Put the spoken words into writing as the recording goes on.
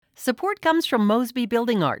Support comes from Mosby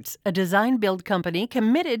Building Arts, a design-build company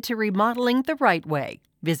committed to remodeling the right way.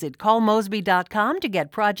 Visit callmosby.com to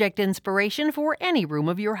get project inspiration for any room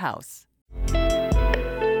of your house.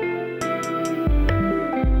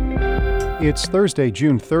 It's Thursday,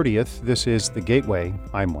 June 30th. This is The Gateway.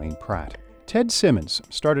 I'm Wayne Pratt. Ted Simmons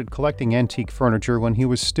started collecting antique furniture when he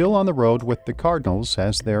was still on the road with the Cardinals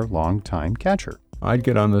as their longtime catcher. I'd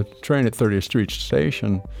get on the train at 30th Street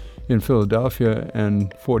Station in Philadelphia,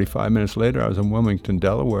 and 45 minutes later I was in Wilmington,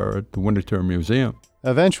 Delaware at the Winterthur Museum.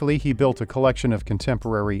 Eventually, he built a collection of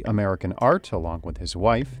contemporary American art along with his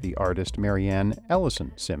wife, the artist Maryanne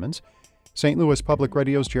Ellison Simmons. St. Louis Public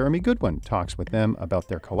Radio's Jeremy Goodwin talks with them about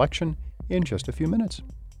their collection in just a few minutes.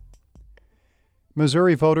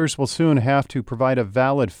 Missouri voters will soon have to provide a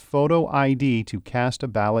valid photo ID to cast a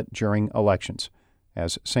ballot during elections.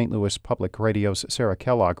 As St. Louis Public Radio's Sarah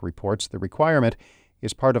Kellogg reports, the requirement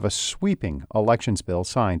is part of a sweeping elections bill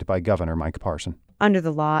signed by Governor Mike Parson. Under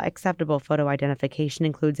the law, acceptable photo identification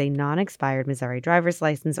includes a non-expired Missouri driver's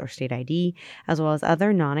license or state ID, as well as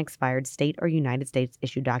other non-expired state or United States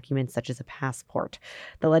issued documents such as a passport.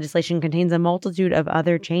 The legislation contains a multitude of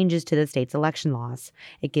other changes to the state's election laws.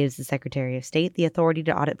 It gives the Secretary of State the authority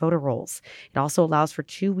to audit voter rolls. It also allows for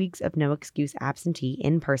 2 weeks of no-excuse absentee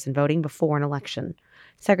in-person voting before an election.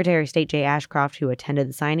 Secretary of State Jay Ashcroft, who attended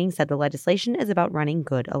the signing, said the legislation is about running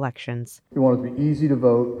good elections. You want it to be easy to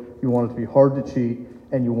vote, you want it to be hard to cheat,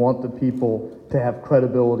 and you want the people to have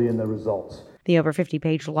credibility in the results. The over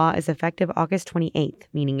 50-page law is effective August 28th,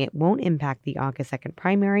 meaning it won't impact the August 2nd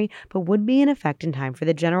primary, but would be in effect in time for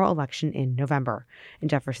the general election in November. In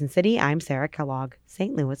Jefferson City, I'm Sarah Kellogg,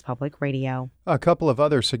 St. Louis Public Radio. A couple of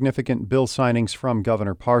other significant bill signings from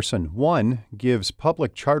Governor Parson. One gives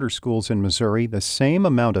public charter schools in Missouri the same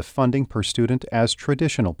amount of funding per student as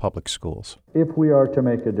traditional public schools. If we are to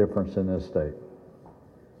make a difference in this state,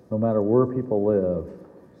 no matter where people live,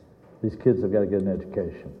 these kids have got to get an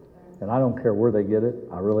education. And I don't care where they get it.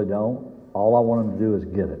 I really don't. All I want them to do is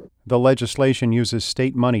get it. The legislation uses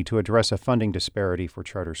state money to address a funding disparity for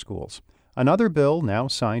charter schools. Another bill, now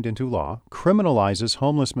signed into law, criminalizes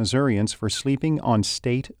homeless Missourians for sleeping on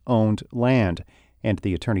state-owned land, and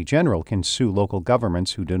the Attorney General can sue local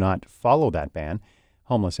governments who do not follow that ban.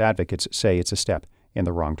 Homeless advocates say it's a step in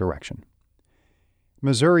the wrong direction.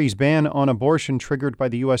 Missouri's ban on abortion triggered by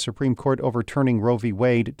the U.S. Supreme Court overturning Roe v.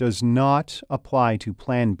 Wade does not apply to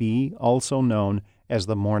Plan B, also known as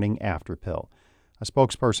the morning after pill. A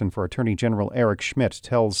spokesperson for Attorney General Eric Schmidt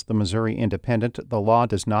tells the Missouri Independent the law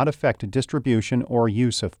does not affect distribution or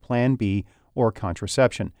use of Plan B or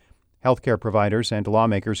contraception. Healthcare providers and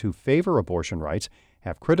lawmakers who favor abortion rights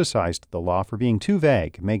have criticized the law for being too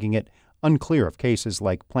vague, making it unclear if cases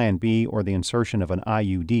like Plan B or the insertion of an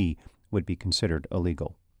IUD would be considered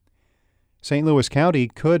illegal. St. Louis County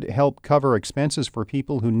could help cover expenses for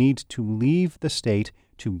people who need to leave the state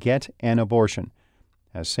to get an abortion.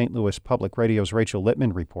 As St. Louis Public Radio's Rachel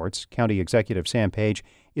Littman reports, County Executive Sam Page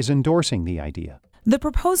is endorsing the idea. The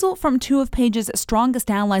proposal from two of Page's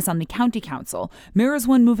strongest allies on the county council mirrors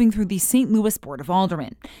one moving through the St. Louis Board of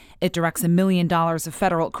Aldermen. It directs $1 million of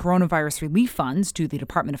federal coronavirus relief funds to the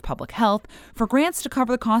Department of Public Health for grants to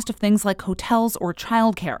cover the cost of things like hotels or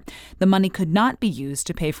childcare. The money could not be used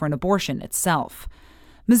to pay for an abortion itself.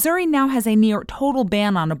 Missouri now has a near total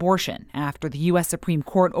ban on abortion after the U.S. Supreme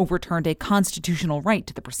Court overturned a constitutional right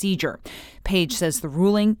to the procedure. Page says the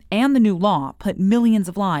ruling and the new law put millions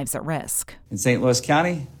of lives at risk. In St. Louis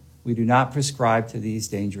County, we do not prescribe to these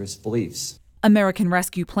dangerous beliefs. American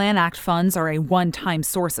Rescue Plan Act funds are a one-time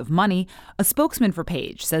source of money. A spokesman for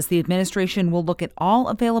Page says the administration will look at all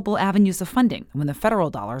available avenues of funding when the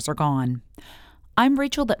federal dollars are gone. I'm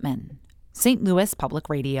Rachel Littman, St. Louis Public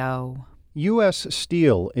Radio. U.S.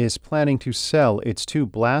 Steel is planning to sell its 2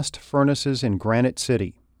 blast furnaces in Granite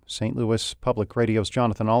City. St. Louis Public Radio's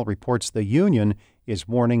Jonathan Ahl reports the union is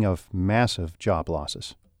warning of massive job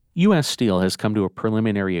losses. U.S. Steel has come to a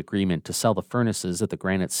preliminary agreement to sell the furnaces at the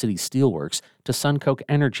Granite City Steelworks to SunCoke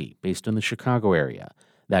Energy, based in the Chicago area.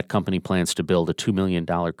 That company plans to build a $2 million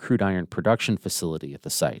crude iron production facility at the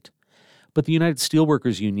site. But the United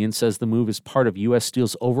Steelworkers Union says the move is part of U.S.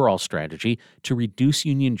 Steel's overall strategy to reduce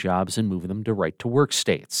union jobs and move them to right-to-work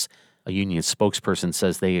states. A union spokesperson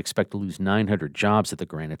says they expect to lose 900 jobs at the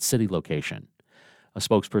Granite City location. A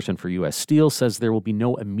spokesperson for U.S. Steel says there will be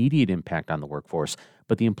no immediate impact on the workforce,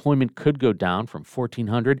 but the employment could go down from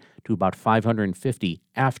 1,400 to about 550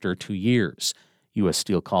 after 2 years. U.S.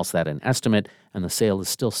 Steel calls that an estimate, and the sale is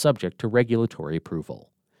still subject to regulatory approval.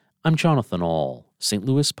 I'm Jonathan Ahl, St.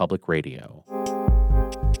 Louis Public Radio.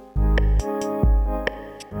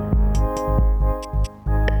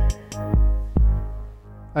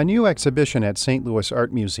 A new exhibition at St. Louis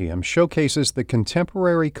Art Museum showcases the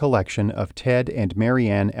contemporary collection of Ted and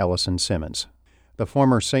Maryanne Ellison Simmons. The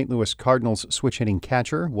former St. Louis Cardinals switch-hitting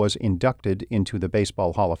catcher was inducted into the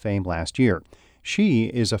Baseball Hall of Fame last year. She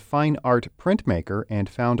is a fine art printmaker and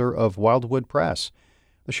founder of Wildwood Press.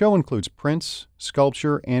 The show includes prints,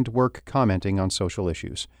 sculpture, and work commenting on social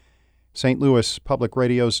issues. St. Louis Public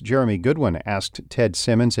Radio's Jeremy Goodwin asked Ted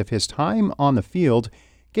Simmons if his time on the field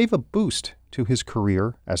gave a boost to his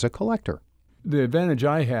career as a collector. The advantage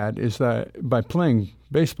I had is that by playing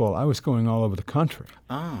baseball, I was going all over the country.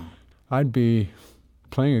 Oh. I'd be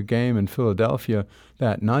playing a game in Philadelphia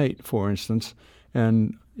that night, for instance,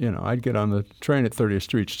 and, I'd get on the train at 30th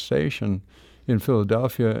Street Station in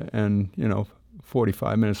Philadelphia, and,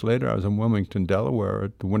 45 minutes later, I was in Wilmington, Delaware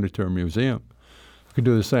at the Winterthur Museum. I could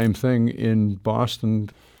do the same thing in Boston,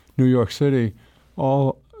 New York City,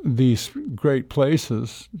 all these great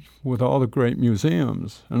places with all the great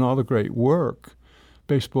museums and all the great work.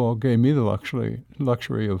 Baseball gave me the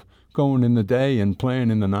luxury of going in the day and playing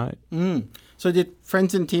in the night. So did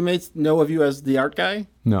friends and teammates know of you as the art guy?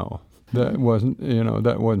 No, that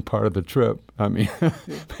wasn't part of the trip. I mean,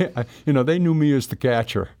 they knew me as the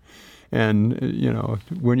catcher. And,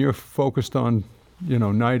 when you're focused on,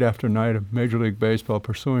 night after night of Major League Baseball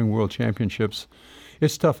pursuing world championships,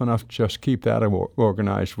 it's tough enough to just keep that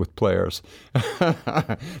organized with players.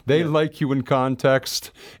 They like you in context,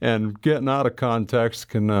 and getting out of context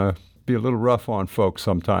can be a little rough on folks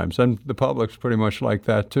sometimes. And the public's pretty much like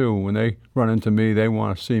that, too. When they run into me, they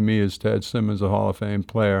want to see me as Ted Simmons, a Hall of Fame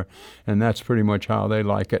player, and that's pretty much how they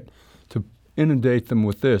like it. To inundate them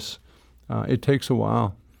with this, it takes a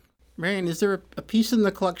while. Maryanne, is there a piece in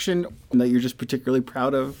the collection that you're just particularly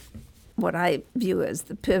proud of? What I view as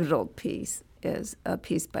the pivotal piece is a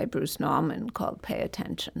piece by Bruce Nauman called Pay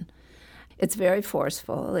Attention. It's very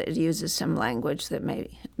forceful. It uses some language that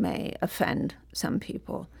may offend some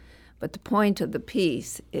people. But the point of the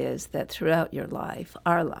piece is that throughout your life,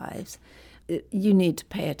 our lives, you need to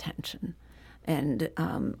pay attention. And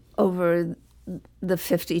over the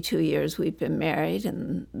 52 years we've been married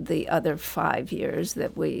and the other 5 years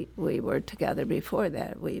that we were together before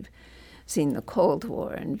that, we've seen the Cold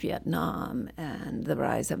War in Vietnam and the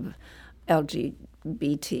rise of LGBTQ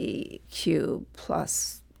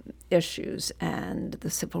plus issues and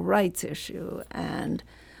the civil rights issue and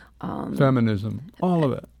feminism, all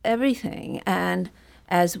of it. Everything. And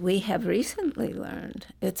as we have recently learned,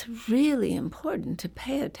 it's really important to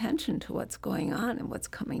pay attention to what's going on and what's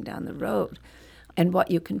coming down the road and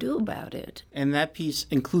what you can do about it. And that piece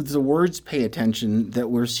includes the words pay attention that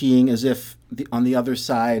we're seeing as if on the other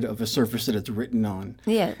side of a surface that it's written on.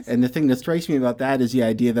 Yes. And the thing that strikes me about that is the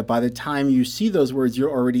idea that by the time you see those words,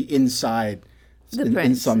 you're already inside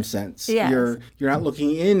in some sense. Yes. You're not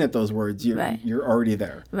looking in at those words. You're already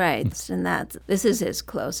there. Right. And this is as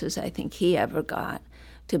close as I think he ever got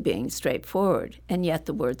to being straightforward, and yet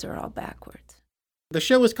the words are all backwards. The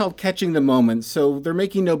show is called Catching the Moment, so they're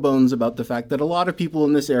making no bones about the fact that a lot of people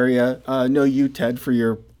in this area know you, Ted, for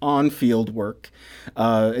your on-field work,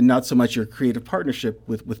 and not so much your creative partnership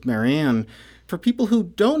with Maryanne. For people who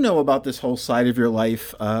don't know about this whole side of your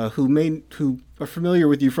life, who are familiar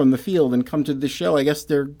with you from the field and come to the show, I guess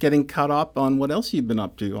they're getting caught up on what else you've been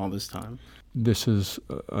up to all this time. This is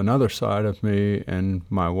another side of me and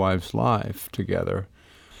my wife's life together.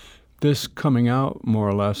 This coming out, more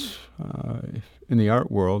or less, in the art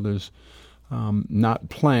world is not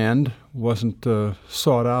planned, wasn't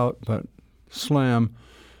sought out, but Slam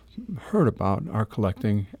heard about our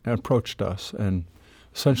collecting and approached us and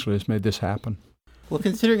essentially has made this happen. Well,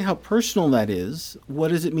 considering how personal that is, what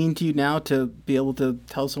does it mean to you now to be able to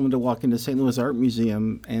tell someone to walk into St. Louis Art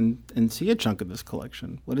Museum and see a chunk of this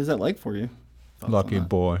collection? What is that like for you? Lucky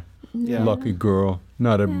boy, yeah. Lucky girl.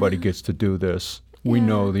 Not everybody gets to do this. We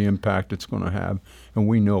know the impact it's going to have, and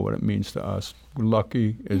we know what it means to us. We're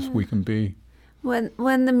lucky as we can be. When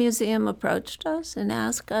the museum approached us and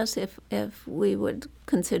asked us if we would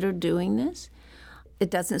consider doing this,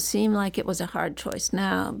 it doesn't seem like it was a hard choice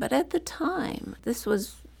now, but at the time, this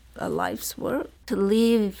was a life's work. To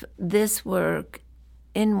leave this work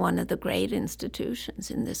in one of the great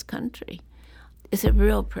institutions in this country is a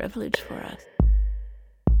real privilege for us.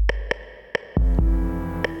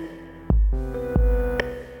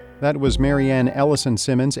 That was Maryanne Ellison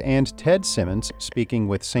Simmons and Ted Simmons speaking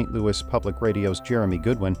with St. Louis Public Radio's Jeremy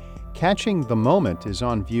Goodwin. Catching the Moment is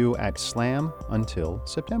on view at Slam until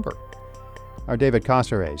September. Our David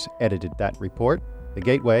Casares edited that report. The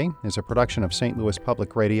Gateway is a production of St. Louis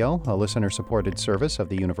Public Radio, a listener-supported service of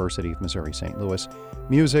the University of Missouri-St. Louis.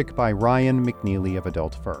 Music by Ryan McNeely of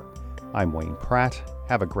Adult Fur. I'm Wayne Pratt.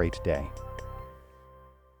 Have a great day.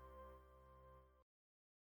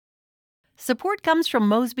 Support comes from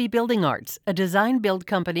Mosby Building Arts, a design-build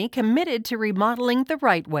company committed to remodeling the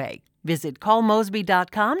right way. Visit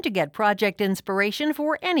callmosby.com to get project inspiration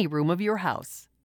for any room of your house.